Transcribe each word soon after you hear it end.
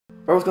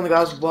What's going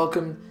on, guys?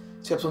 Welcome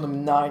to episode number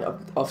 9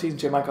 of Season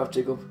 2 of Minecraft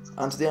Jacob.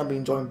 And today I'm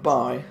being joined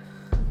by...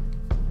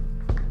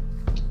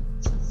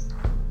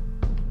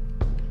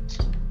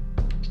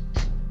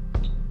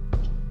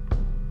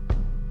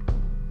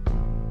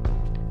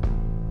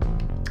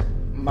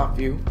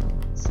 Matthew.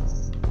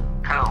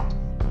 Hello.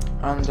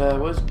 And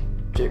where's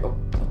Jacob?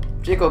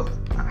 Jacob!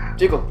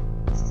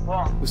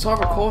 What? We saw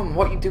recording,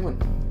 what are you doing?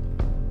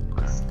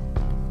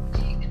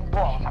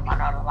 What? Am I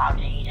not allowed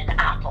to eat an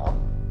apple?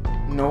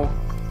 No.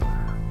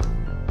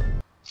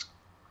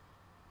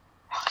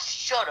 Oh,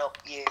 shut up,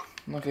 you.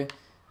 Okay.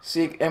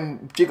 See,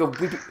 Jacob,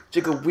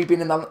 we've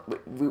been in that,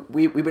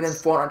 we've been in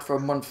Fortnite for a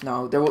month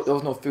now. There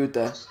was no food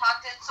there.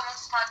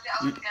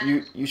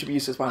 You should be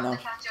used to this by now. And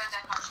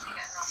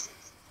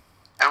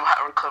we had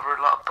to recover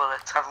a lot of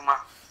bullets, haven't we?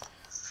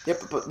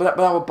 Yep, but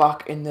now we're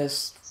back in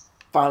this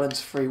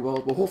violence-free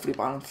world. Well, hopefully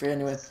violence-free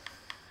anyway.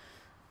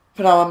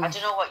 But now I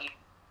don't know what you...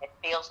 It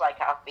feels like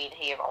I've been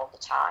here all the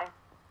time.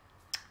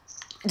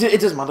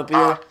 It doesn't matter, but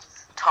yeah.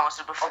 Thomas,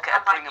 did we forget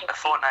to bring up the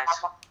Fortnite?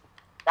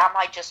 That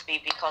might just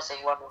be because of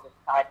one of the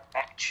side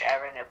effects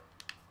sharing it.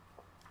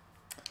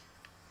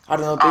 I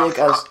don't know, but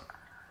yeah, guys,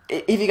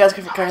 if you guys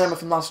can remember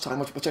from last time,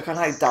 which I kind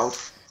of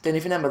doubt, then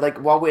if you remember, like,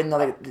 while we're in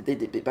the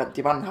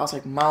abandoned house,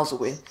 like, miles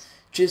away,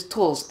 she just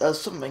told us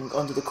there's something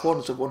under the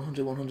corners of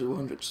 100, 100,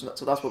 100, so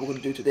that's what we're going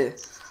to do today.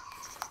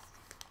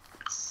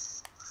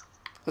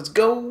 Let's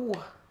go!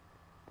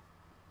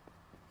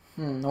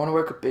 I wonder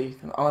where it could be.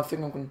 I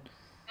think I'm going to...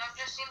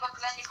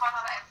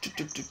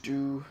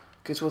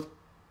 Okay, so...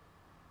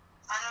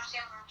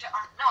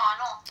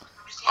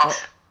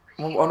 I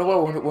know where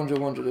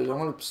 100 is. I'm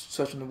going to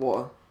search in the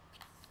water.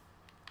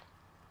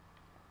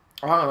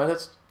 Oh, hang on a minute.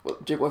 That's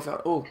what Jake White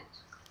found. Oh.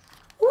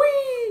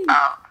 Whee!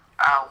 Ow.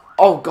 Ow.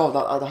 Oh god,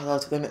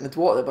 that's the limit in the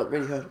water, but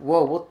really hurt.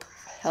 Whoa, what the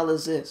hell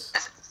is this?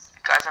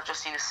 Guys, I've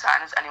just seen a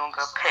sign. Has anyone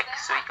got a pick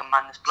so you can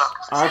man this block?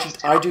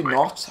 I do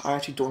not. I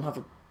actually don't have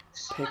a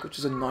pick, which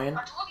is annoying.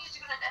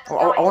 I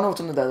wonder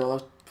what's under there though. I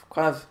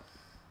kind of...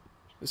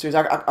 Seriously,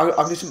 I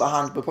can do something by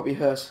hand, but probably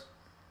hurt.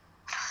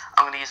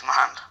 I'm going to use my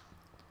hand.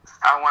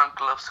 I want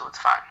gloves, so it's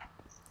fine.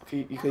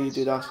 Okay, you can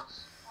do that.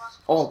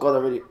 Oh god, I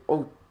really...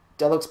 Oh,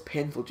 that looks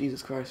painful,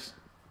 Jesus Christ.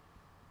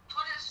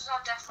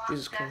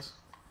 Jesus Christ.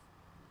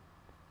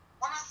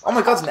 Oh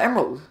my god, it's an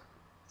emerald!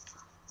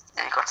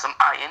 And you got some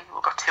iron.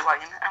 We've got 2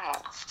 iron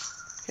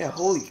emeralds. Yeah,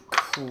 holy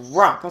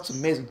crap, that's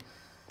amazing.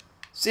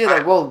 See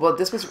that, well,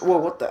 this was... Whoa,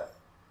 what the...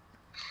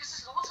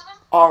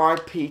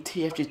 R.I.P.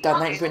 TFG Dad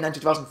 1990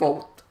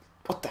 2004.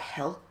 What the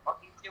hell? What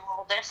you do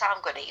all this?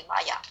 I'm going to eat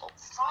my apple.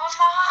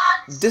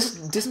 This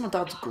is my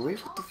dad's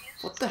grave.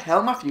 What the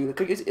hell, Matthew?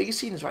 Are you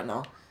seeing this right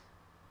now?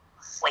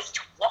 Wait,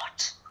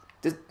 what?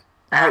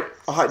 Hi,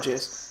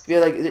 Jace. Yeah,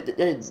 like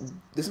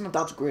this is my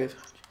dad's grave.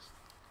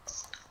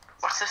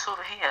 What's this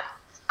over here,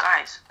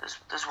 guys?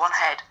 There's one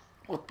head.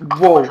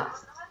 Whoa.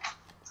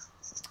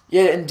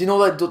 Yeah, and do you know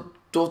like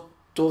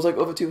those like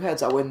other 2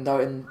 heads that were in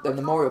the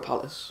Memorial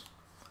Palace?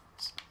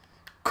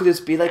 Could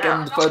this be like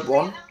the third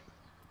one?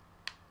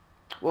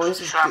 Well, this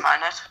is. Should I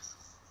mine it?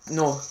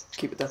 No,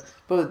 keep it there.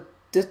 But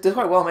this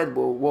quite well made.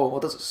 Whoa,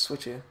 what does it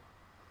switch here?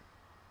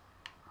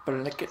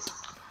 Flick it.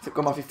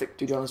 Go Matthew, flick.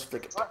 Do the honors,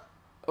 flick it.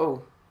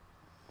 Oh.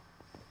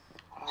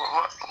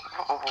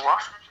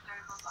 What?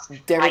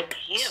 Derek.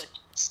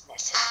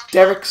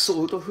 Derek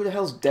Sword. Who the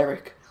hell's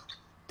Derek?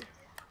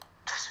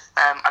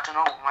 I don't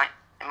know.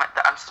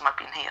 The answers might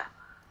be in here.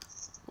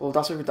 Well,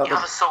 that's what that. You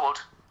have a sword.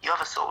 You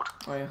have a sword.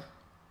 Oh yeah.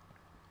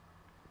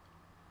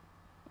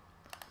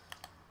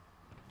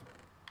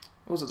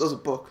 What was it? That was a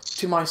book.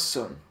 To my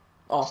son.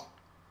 Oh.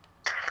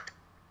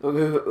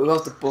 Who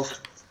else the book?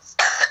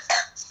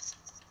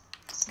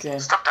 Okay.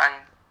 Stop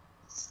dying.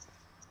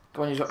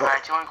 Go on, you drop.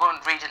 Right, do you want to go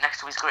and read it next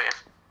to his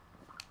grave?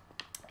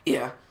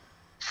 Yeah.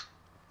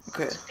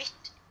 Okay.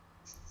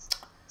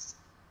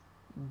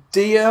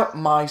 Dear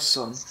my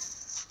son,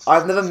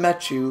 I've never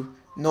met you,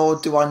 nor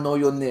do I know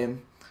your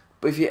name.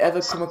 But if you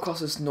ever come across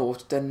this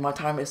note, then my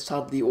time is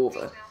sadly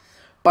over.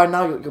 By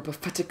now, your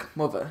pathetic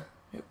mother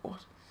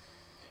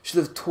should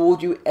have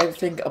told you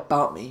everything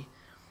about me.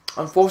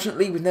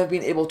 Unfortunately, we've never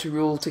been able to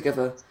rule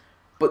together.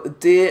 But the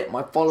day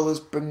my followers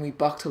bring me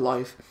back to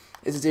life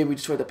is the day we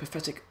destroy the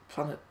pathetic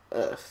planet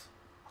Earth.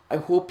 I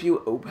hope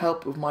you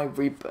help with my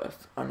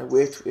rebirth and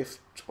await with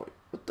joy.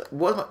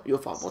 What am I, your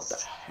father? What the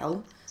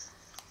hell?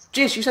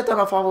 Jeez, you said that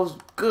my father was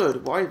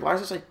good. Why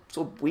is this like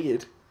so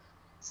weird?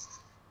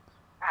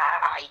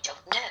 I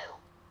don't know.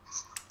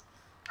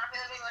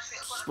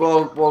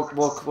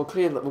 Well,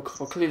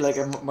 clearly, like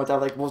my dad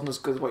like wasn't as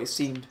good as what he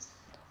seemed.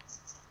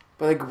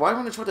 But like, why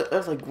when they try to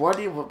Earth? Like, why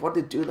did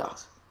they do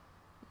that?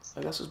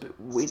 I guess it's a bit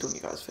weird, don't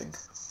you guys think?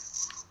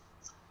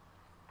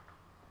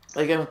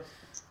 Like,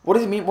 what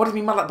does he mean? What does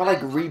he mean by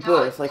like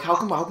rebirth? Like, how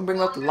come bring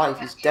him back to life?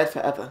 He's dead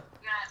forever.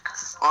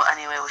 Well,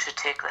 anyway, we should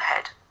take the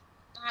head.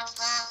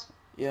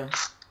 Yeah.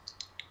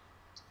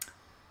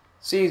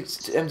 See,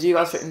 do you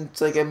guys think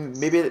like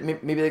maybe like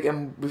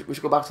we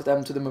should go back to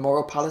the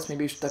Memorial Palace?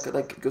 Maybe we should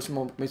like give some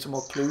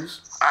more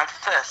clues. Alright,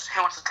 first,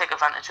 who wants to take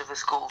advantage of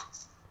this gold?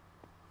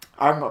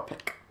 I'm not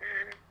pick.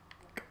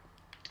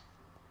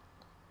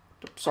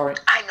 Sorry.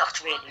 I'm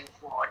not really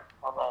one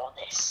for all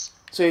this.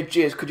 So,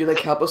 Jace, could you like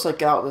help us like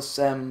get out of this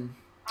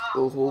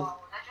little hole?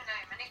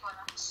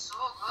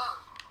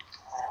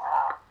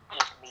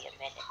 Give me a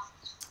minute.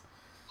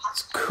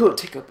 This could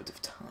take a bit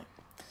of time.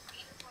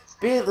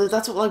 But yeah,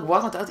 that's what, like,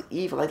 why not that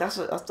evil? Like that's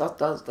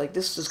like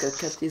this is just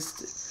gonna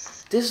this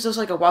is just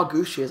like a wild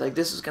goose chase. Like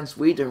this is getting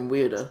weirder and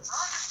weirder.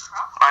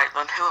 Right,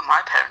 then who are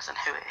my parents and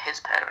who are his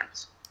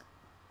parents?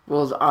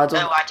 Well, I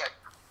don't. No, I don't.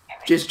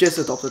 Just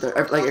adopted.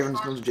 Like everyone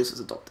knows, just is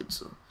adopted.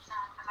 So.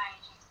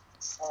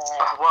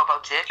 What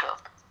about Jacob?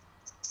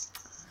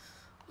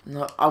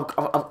 No, I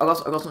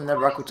got some never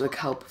record to like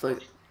help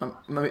like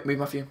me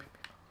Matthew.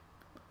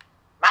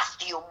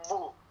 Matthew,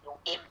 move, you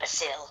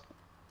imbecile.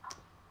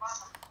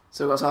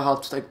 So I got some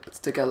help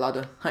to get a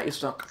ladder. Hey, you're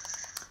stuck.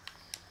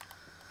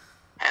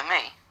 Who,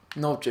 me?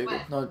 No,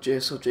 Jacob. No,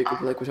 Jace or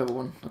Jacob, like whichever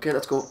one. Okay,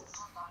 let's go.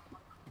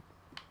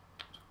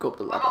 Go up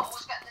the ladder.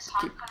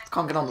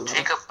 Can't get on the ladder.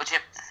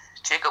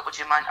 Jacob, would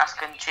you mind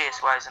asking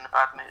Jace why he's in a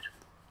bad mood?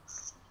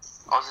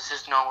 Or is this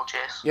just normal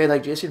Jace? Yeah,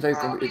 like Jace seems very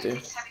grumpy to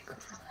do.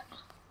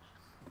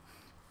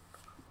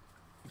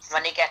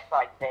 When he gets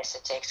like this,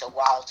 it takes a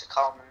while to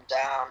calm him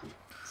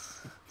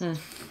down.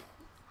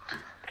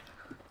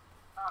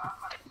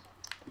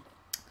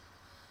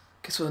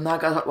 Okay, so now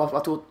guys, I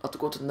have to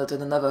go to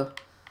the Nether,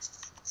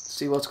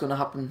 see what's gonna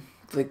happen.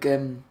 Like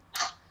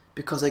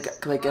because I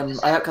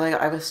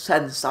have a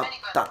sense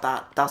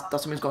that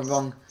something's gone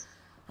wrong,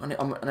 and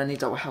I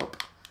need our help.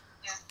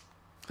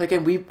 Like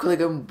we've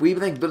been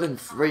like building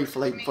free for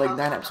like 9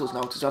 episodes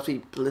now, it's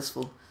actually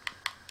blissful.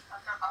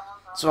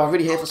 So I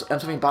really hate for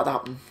something bad to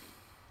happen.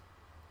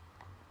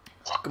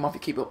 Come on, if you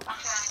keep up.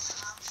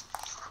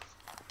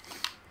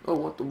 Oh,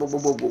 what?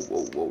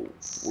 Whoa.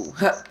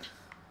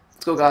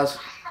 Let's go, guys.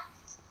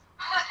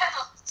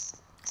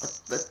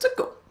 Let's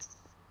go.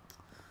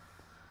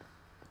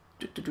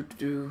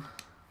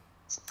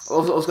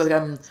 Also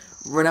gotta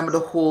remember the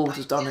hole which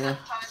is down here.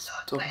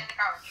 So,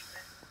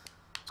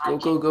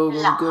 go.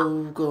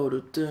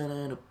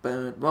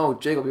 Wow,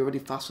 Jacob, you're really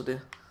fast today.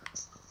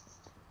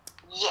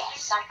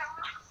 Yes.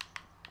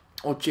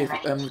 Oh,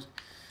 Jacob,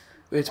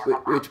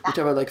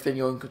 whichever like thing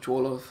you're in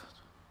control of.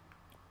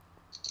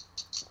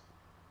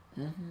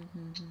 You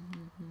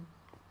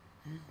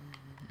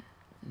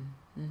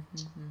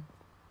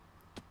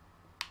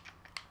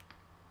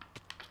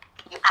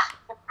act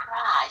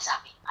surprised. I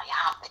mean, I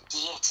have the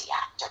deity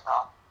after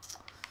all.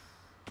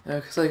 Yeah,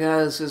 because like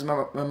this is in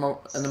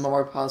the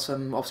memory palace,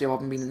 obviously I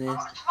haven't been in here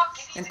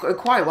in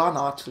quite a while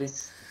now actually.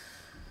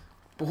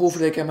 But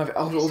hopefully again,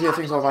 hopefully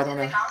everything's alright on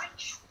there.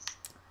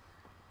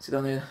 See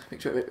down here,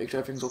 make sure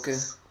everything's okay.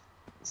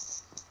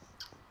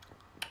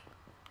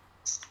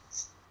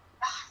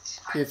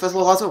 Okay, first of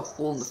all, there's a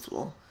hole in the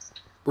floor.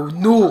 Oh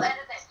no!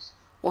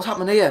 What's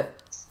happening here?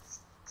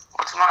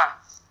 What's the matter?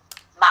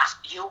 Matt,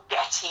 you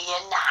get here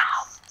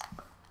now.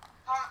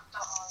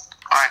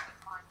 Alright.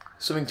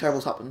 Something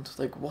terrible's happened.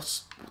 Like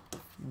what?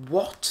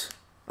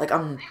 Like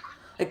I'm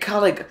pretty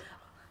sure like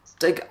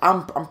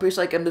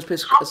in this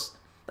place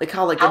like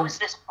how like How is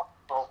this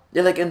possible?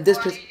 yeah like in this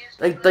place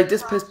like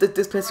this place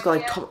has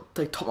got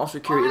like top notch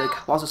security. Like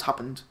what's just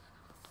happened?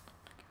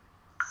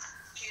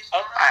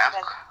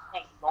 Everyone's a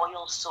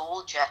loyal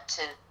soldier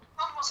to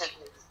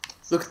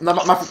Look,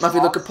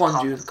 Matthew, look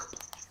upon you.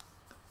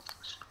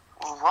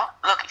 What?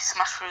 Look, he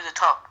smashed through the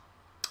top.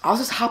 How's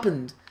this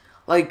happened?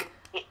 Like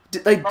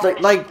this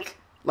place.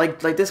 Like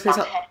this place.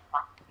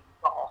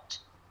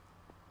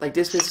 Like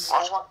this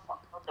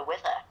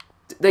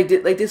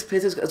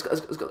place has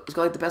got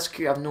like the best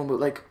security I've known. But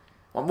like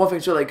one thing,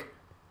 so like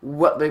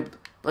what there's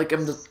like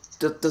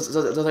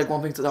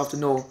one thing that I have to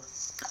know.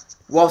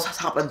 What's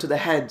happened to the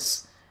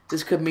heads?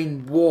 This could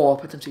mean war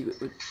potentially.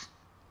 Hey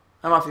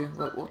Matthew,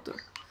 what the?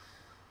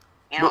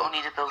 You know what we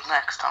need to build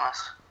next,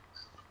 Thomas?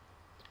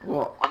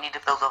 What? We need to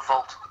build a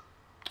vault.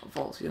 A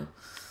vault, yeah.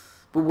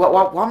 But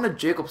what happened to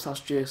Jacob /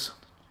 Jace?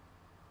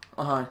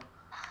 Oh hi.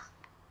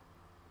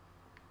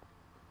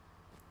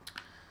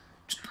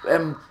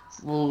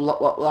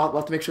 We'll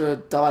have to make sure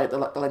that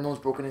no one's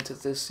broken into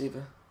this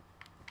either.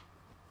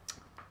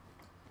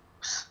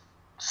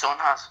 Someone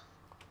has.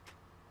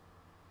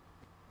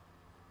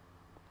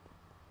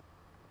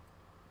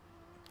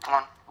 Come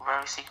on,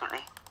 very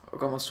secretly. I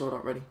got my sword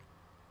out ready.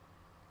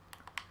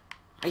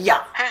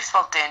 Yeah. Who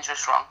spelled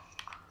dangerous wrong?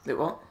 Wait,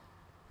 what?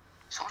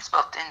 Someone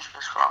spelled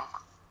dangerous wrong.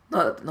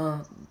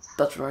 No,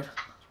 that's right.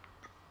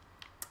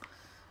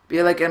 But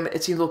yeah, like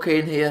it seems okay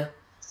in here.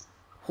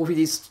 Hopefully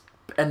these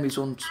enemies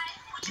won't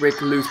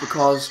break loose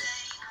because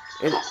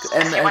If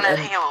you went in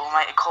here, we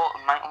might have caught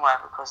him, mightn't we?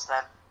 Because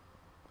then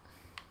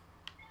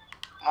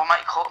we might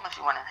have caught him if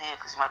you went in here,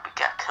 because he might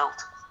get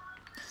killed.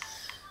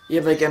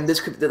 yeah, like this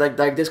could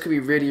this could be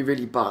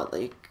really bad.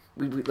 Like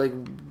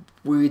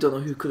we don't know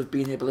who could have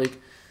been here, but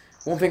like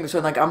one thing so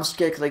like I'm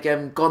scared. Like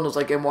God knows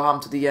like what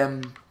happened to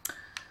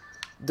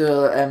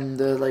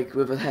the like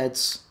with the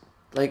heads.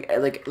 Like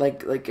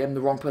the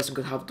wrong person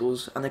could have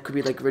those, and it could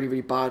be like really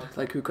bad.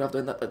 Like who could have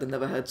the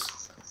never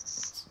heads?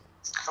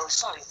 Oh,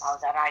 sorry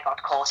about that. I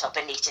got caught up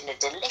in eating a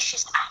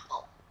delicious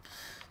apple.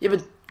 Yeah,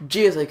 but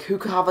geez, like who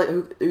could have like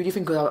who do you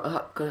think could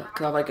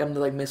have like the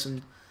like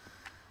missing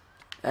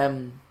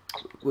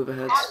with their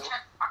heads?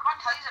 I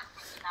can't tell you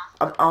something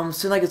now. I'm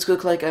saying like it's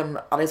good like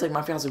at least like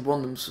Mafia has to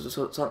run them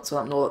so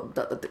I know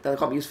that they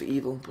can't be used for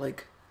evil.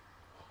 Like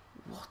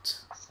what?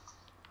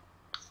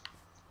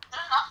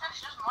 There's nothing,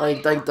 she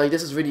doesn't Like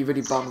this is really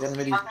bad. I'm getting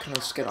really kind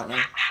of scared right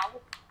now. How is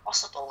it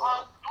possible?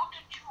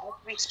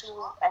 don't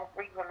you?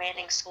 Every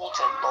remaining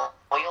soldier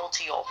loyal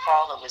to your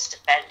father was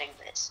defending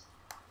this.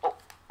 But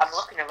I'm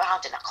looking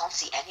around and I can't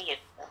see any of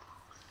them.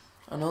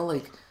 I know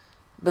like,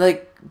 but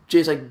like,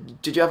 jeez,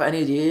 like, did you have any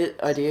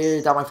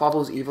idea that my father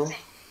was evil?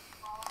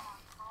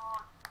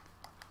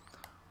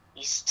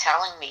 He's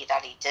telling me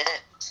that he did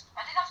it.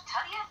 I didn't have to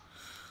tell you.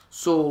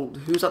 So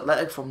who's that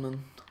letter from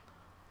then?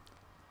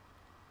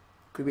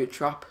 Could be a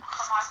trap. From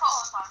my fault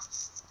all the time.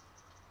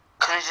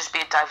 Could it just be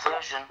a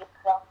diversion?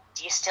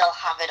 Do you still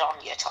have it on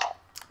you, Tom?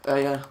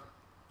 Yeah.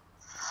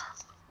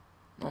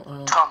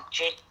 Tom,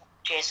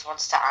 Jace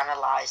wants to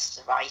analyse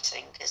the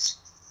writing because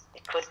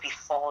it could be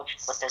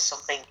forged, but there's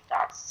something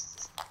that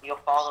your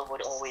father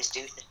would always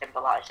do to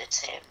symbolise it's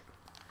him.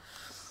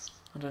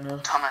 I don't know.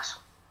 Thomas,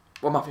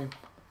 What, Matthew?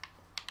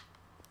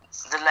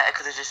 the letter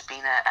could have just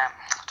been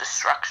a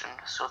distraction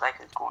so they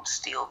could go and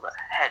steal the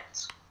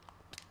heads.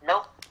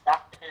 Nope,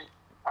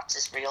 that's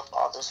his real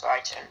father's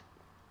writing.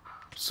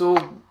 So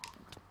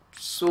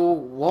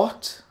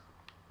what?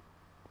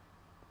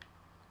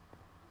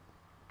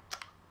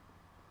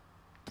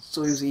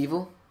 So he was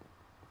evil?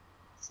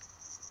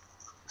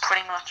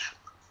 Pretty much.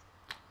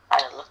 By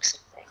the looks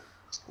of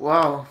things.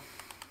 Wow.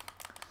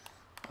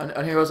 And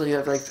here also you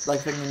have like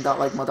thinking that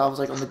like my dad was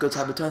like on the good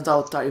side, but it turns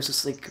out that he was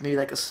just like maybe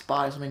like a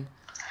spy or something.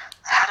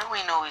 How do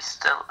we know he's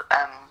still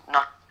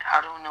not? How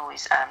do we know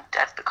he's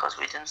dead? Because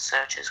we didn't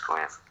search his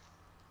grave.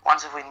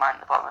 Once if we mine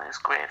the bottom of his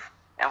grave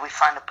and we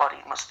find a body,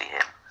 it must be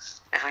him.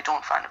 If we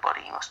don't find a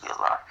body, he must be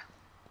alive.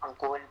 I'm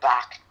going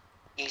back.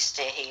 You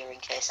stay here in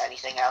case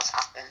anything else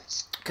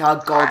happens.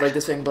 God, like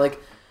this thing, but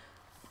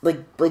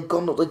like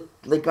gone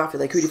like Matthew,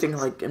 like who do you think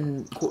like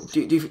do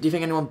you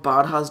think anyone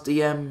bad has the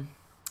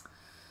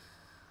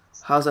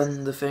has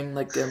the thing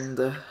like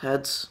the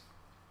heads?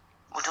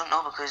 We don't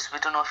know because we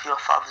don't know if your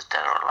father's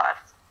dead or alive.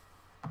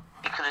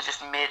 He could have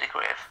just made a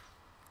grave.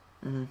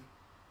 Mhm.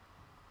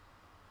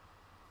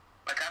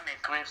 Like I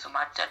make graves of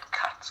my dead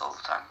cats all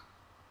the time.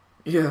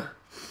 Yeah.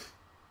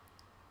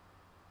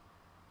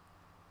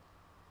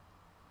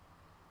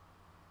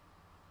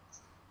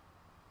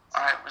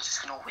 Alright, we're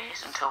just gonna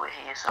wait until we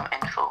hear some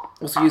info.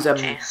 Also on use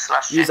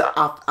J/Jacob. the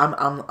app.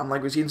 I'm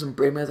like receiving some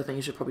brainwaves. I think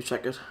you should probably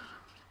check it.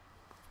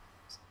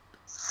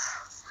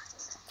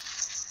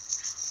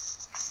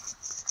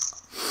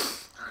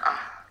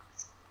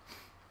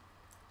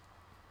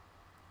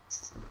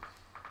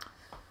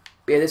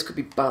 But yeah, this could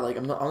be bad. Like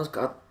I'm not honest.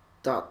 God,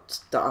 that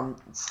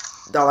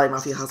like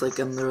Matthew has like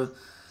the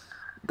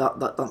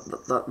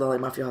that like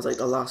Matthew has like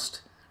the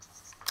last.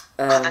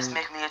 Could this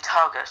make me a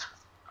target?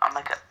 I'm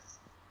like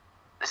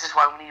this is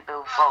why we need to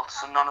build vaults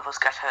so none of us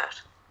get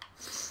hurt.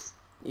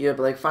 Yeah,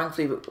 but like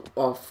thankfully,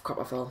 crap,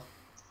 I fell.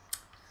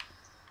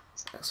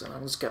 Excellent.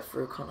 I'll just get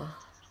through, Connor.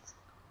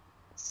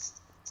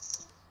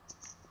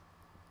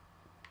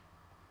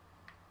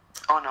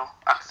 Oh no,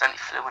 I accidentally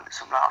flew into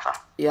some lava.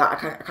 Yeah, I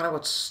kind of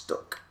got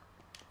stuck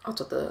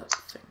outside the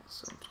thing.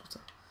 So I'm supposed to.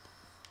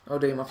 Oh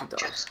dear, Matthew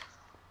died.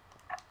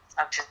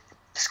 I've just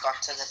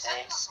got to the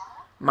base.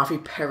 Matthew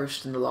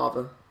perished in the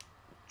lava.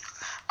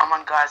 Come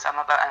on guys, I'm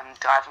at that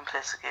diving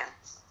place again.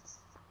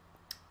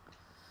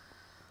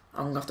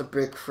 I'm gonna have to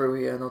break through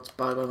here. No, it's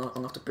bad, but I'm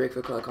gonna have to break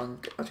through because I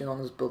can't actually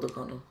on this builder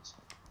can't.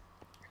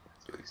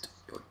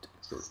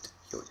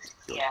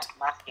 Yeah,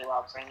 Matthew,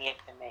 I'll bring you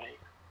to me.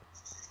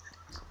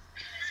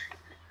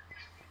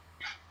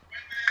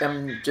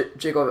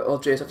 Jacob or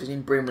Jace, have you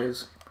seen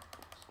brainwaves?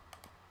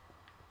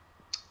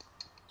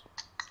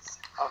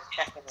 I'll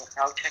check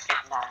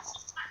it now.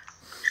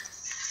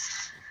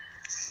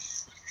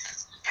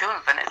 Who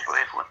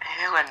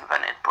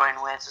invented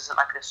brainwaves? Is it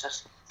like it's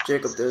just?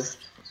 Jacob did.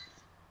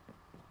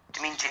 Do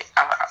you mean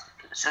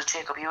so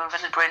Jacob, you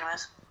invented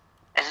brainwaves?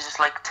 Is it just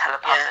like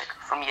telepathic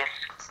from your?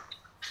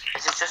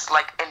 Is it just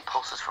like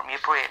impulses from your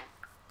brain?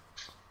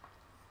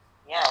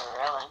 Yeah,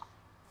 really.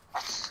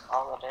 That's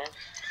all it is.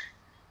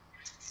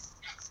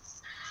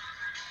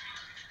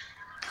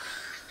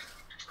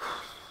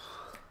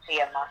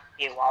 Here,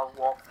 Matthew, I'll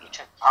walk you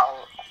to.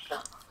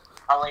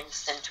 I'll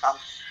instant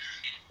transfer.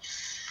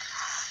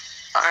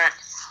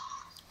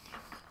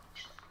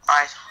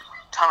 Alright,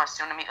 Thomas,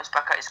 do you want to meet us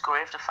back at his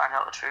grave to find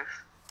out the truth?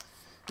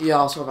 Yeah,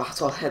 I'll sort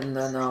of heading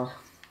there now.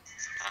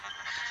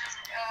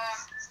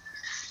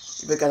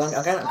 But guys,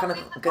 I'm getting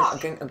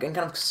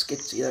kind of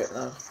skitsy right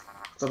now.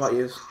 What about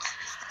you?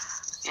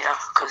 Yeah,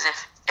 because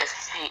if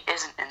he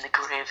isn't in the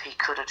grave, he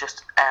could have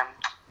just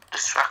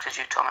distracted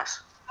you,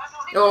 Thomas.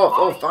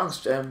 Oh, thanks,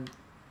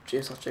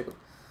 Jace, that's Jacob.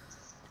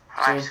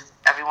 Right, So,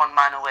 everyone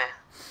mine away.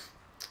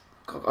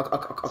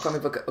 I'll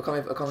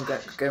come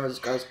get this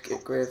guy's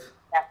grave.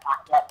 Let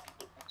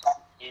me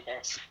do this.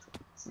 this.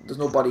 There's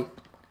no body.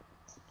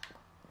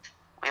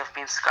 We have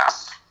been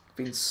scammed.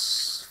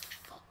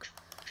 Fuck.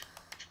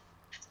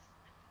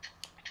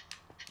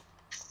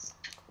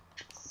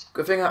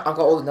 Good thing I got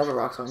all the nether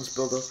racks on this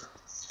build up.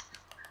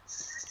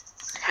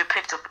 Who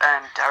picked up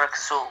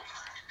Derek's soul?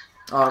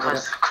 Oh, I got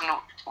Because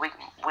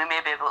we may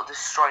be able to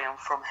destroy him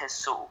from his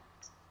soul.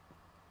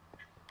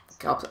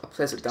 Okay, I'll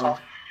place it down.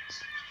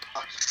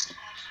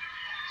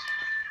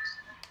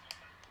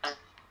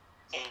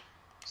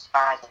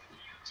 Spider.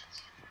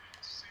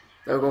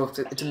 There we go.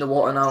 It's in the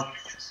water now.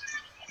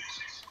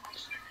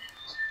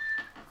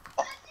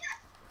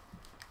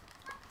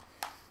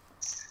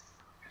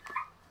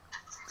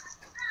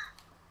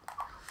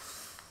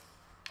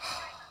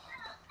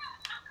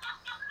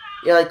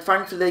 Yeah, like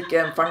thankfully,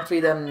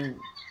 the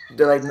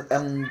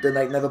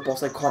never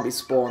boss like can't be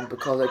spawned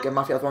because like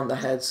Mafia have on their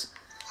heads.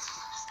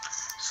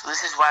 So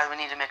this is why we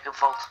need to make a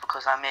vault,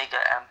 because I may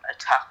get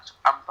attacked,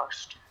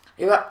 ambushed.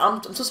 Yeah, but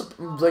I'm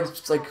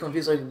just like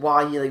confused like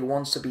why he like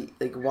wants to be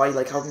like why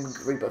like how can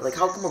we like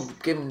how can we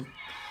give him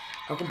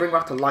bring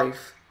back to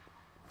life?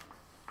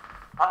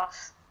 But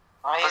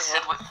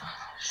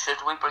should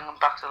we bring him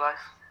back to life?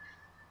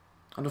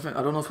 I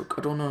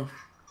don't know.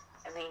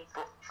 I mean,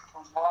 but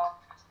from what?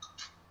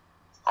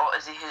 Or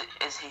is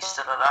he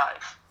still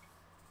alive?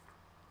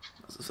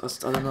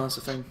 I don't know. That's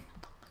the thing.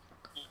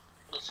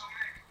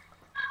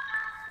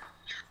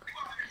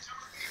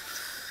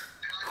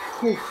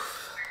 Whew.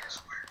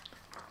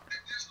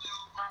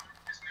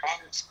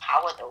 Men's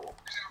power though.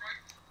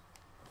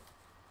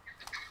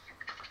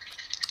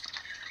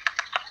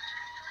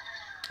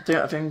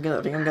 I think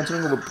I'm getting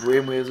something over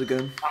brainwaves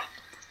again.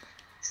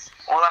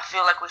 Well, I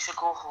feel like we should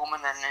go home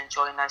and then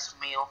enjoy a nice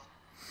meal.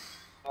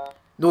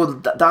 No,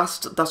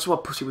 that's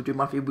what pussy would do,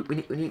 Matthew. We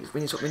need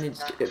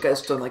to get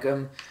this done. Like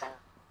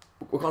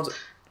we can't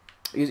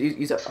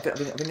use I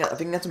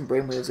think get some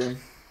brainwaves in.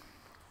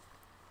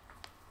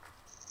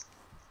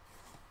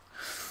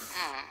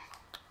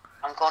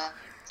 I'm going.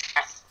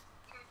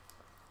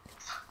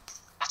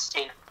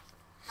 Steve.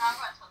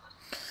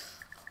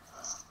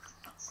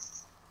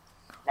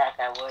 Like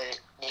I would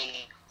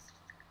need.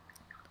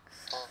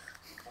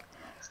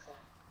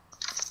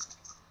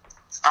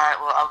 Alright,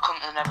 well, I'll come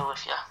to the Nether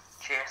with you,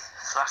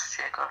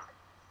 Chase/Jacob,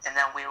 and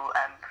then we'll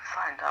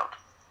find out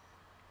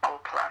our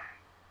plan.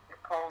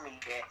 Call me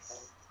Jason.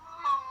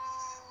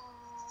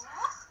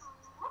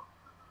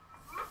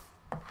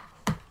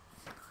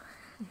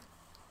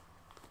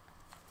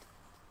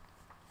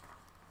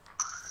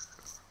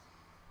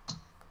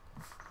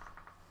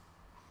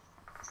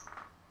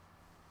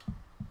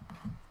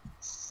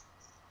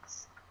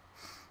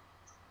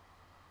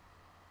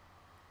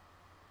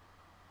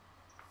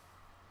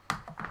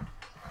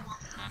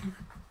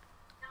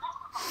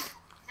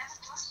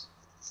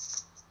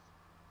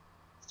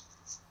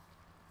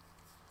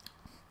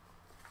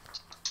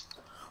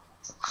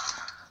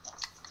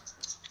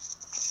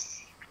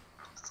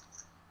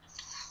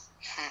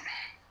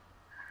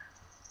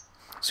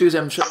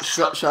 Susan, shall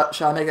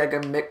I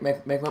make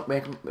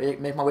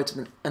my way to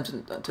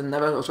the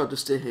Nether, or shall I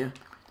just stay here?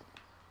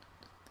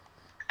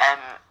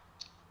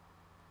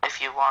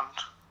 If you want.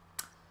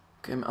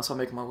 Okay, I'll start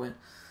making my way.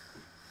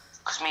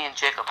 Because me and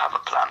Jacob have a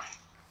plan.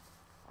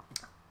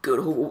 Good.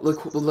 I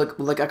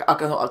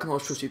can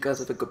always trust you guys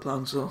have a good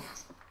plan. So.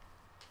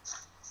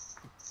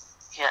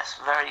 Yes,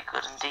 very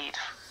good indeed.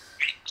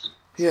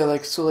 Yeah,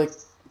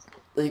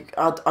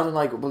 I don't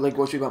like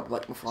what you got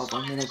like my father.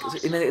 I mean,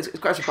 it's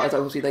quite surprised.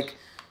 Obviously,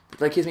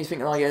 here's me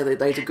thinking, oh yeah,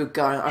 he's a good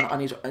guy,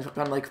 and he's trying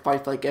to like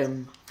fight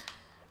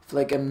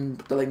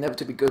never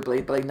to be good,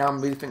 but like now I'm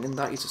really thinking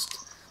that he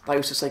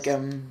was just like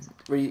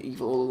really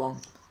evil all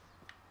along.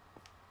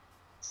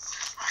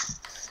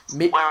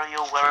 Where are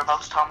your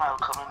whereabouts, Tom? I'll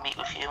come and meet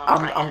with you.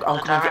 And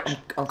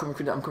I'm coming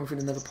through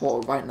the Nether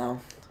portal right now.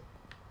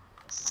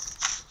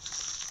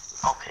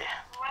 Okay.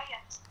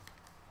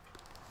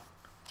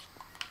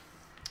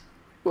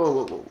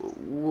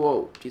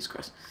 Whoa, Jesus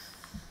Christ.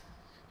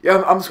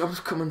 Yeah, I'm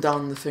just coming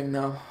down the thing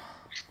now.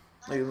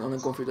 Like, I'm gonna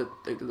go through the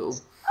little,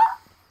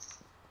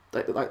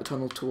 like the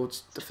tunnel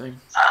towards the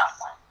thing.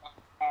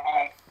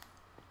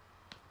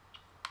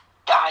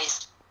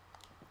 Guys.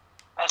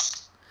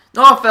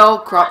 No, I fell.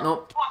 Crap,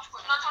 no.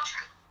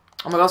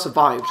 Oh my god, I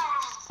survived.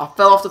 I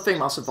fell off the thing,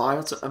 but I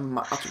survived. That's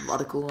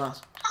radical,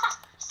 that.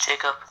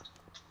 Jacob.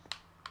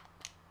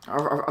 I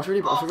was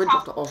really blocked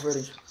it off,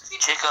 really.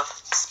 Jacob.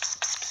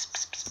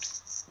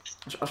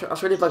 I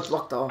was really blocked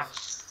it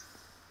off.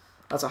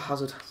 That's a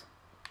hazard.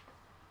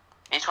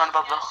 Are you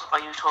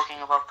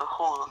talking about the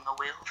hole in the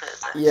wheel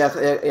there? Yeah,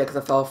 because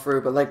I fell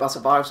through, but I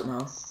survived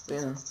somehow. But,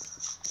 you know,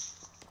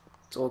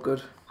 it's all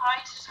good.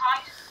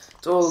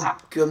 It's all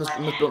good.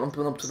 I'm just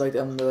building up to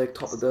the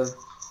top of the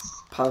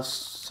palace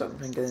so I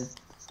can get in.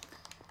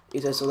 He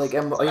says, so are you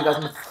guys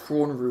in the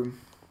throne room?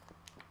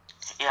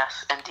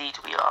 Yes, indeed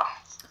we are.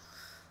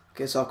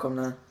 Okay, so I'll come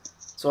now.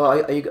 So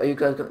are you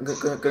guys gonna make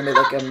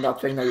that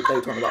thing that you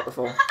talked about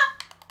before?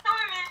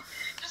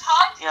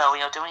 Yeah,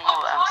 we are doing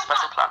our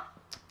special plan.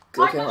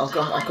 Okay,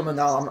 I'm coming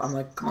now.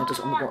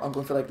 I'm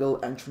going for little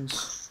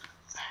entrance.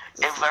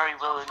 It very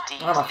will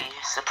indeed Ah.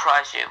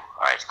 surprise you.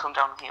 Alright, come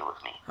down here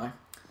with me. Hi.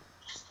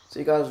 So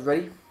you guys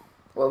ready?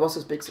 Well, what's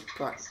this big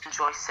surprise?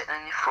 Enjoy sitting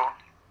in your throne.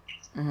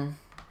 Mhm.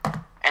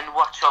 And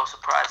watch your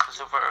surprise, because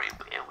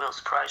it will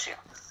surprise you.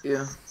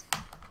 Yeah.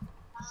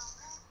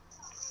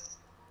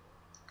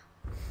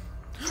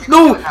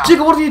 No,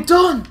 Jacob, what have you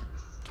done?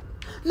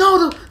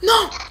 No,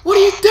 no! What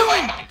are you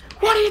doing?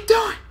 What are you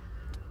doing?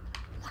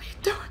 What are you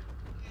doing?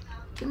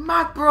 You're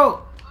mad,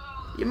 bro.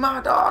 You're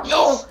mad. Oh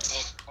no!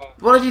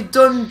 What have you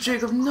done,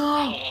 Jacob?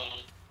 No,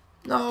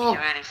 Do no. you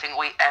really think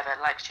we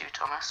ever liked you,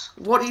 Thomas?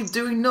 What are you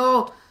doing?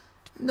 No,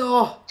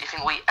 no. Do you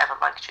think we ever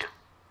liked you?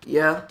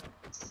 Yeah.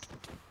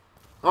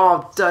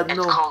 Oh, Dad, It's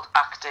no. called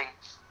acting.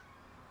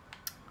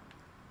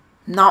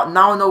 Now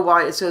I know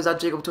why it says that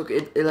Jacob took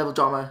A-level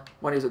drama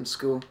when he was in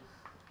school.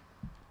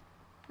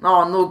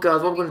 Oh no,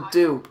 guys, what am I gonna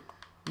do?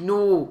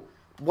 No.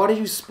 Why did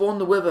you spawn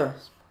the wither?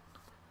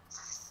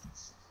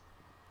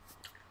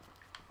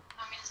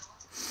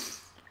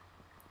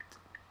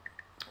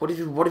 What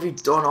have you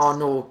done? Oh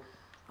no.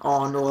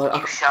 Oh no.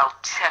 You shall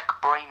check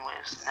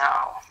brainwaves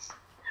now,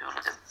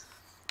 hooligan.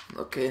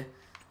 Okay.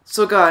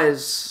 So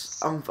guys,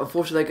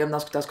 unfortunately again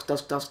that's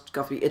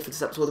gonna be it for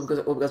this episode because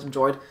I hope you guys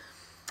enjoyed.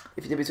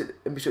 If you did,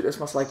 be sure to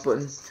smash the like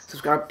button,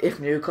 subscribe if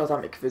new, because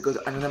that makes a video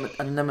good, and then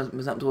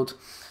episode.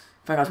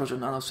 Thank you guys for watching,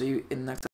 and I'll see you in the next episode.